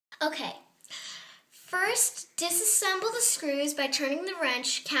Okay, first disassemble the screws by turning the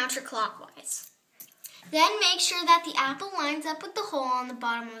wrench counterclockwise. Then make sure that the apple lines up with the hole on the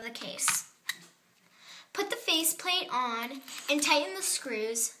bottom of the case. Put the faceplate on and tighten the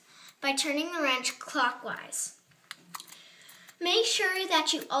screws by turning the wrench clockwise. Make sure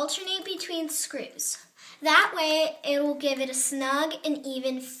that you alternate between screws. That way it will give it a snug and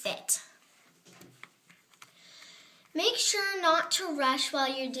even fit. Make sure not to rush while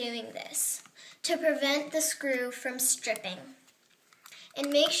you're doing this to prevent the screw from stripping. And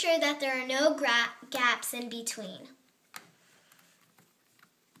make sure that there are no gaps in between.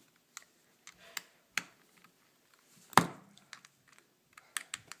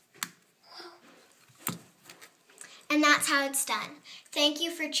 And that's how it's done. Thank you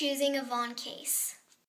for choosing a Voncase.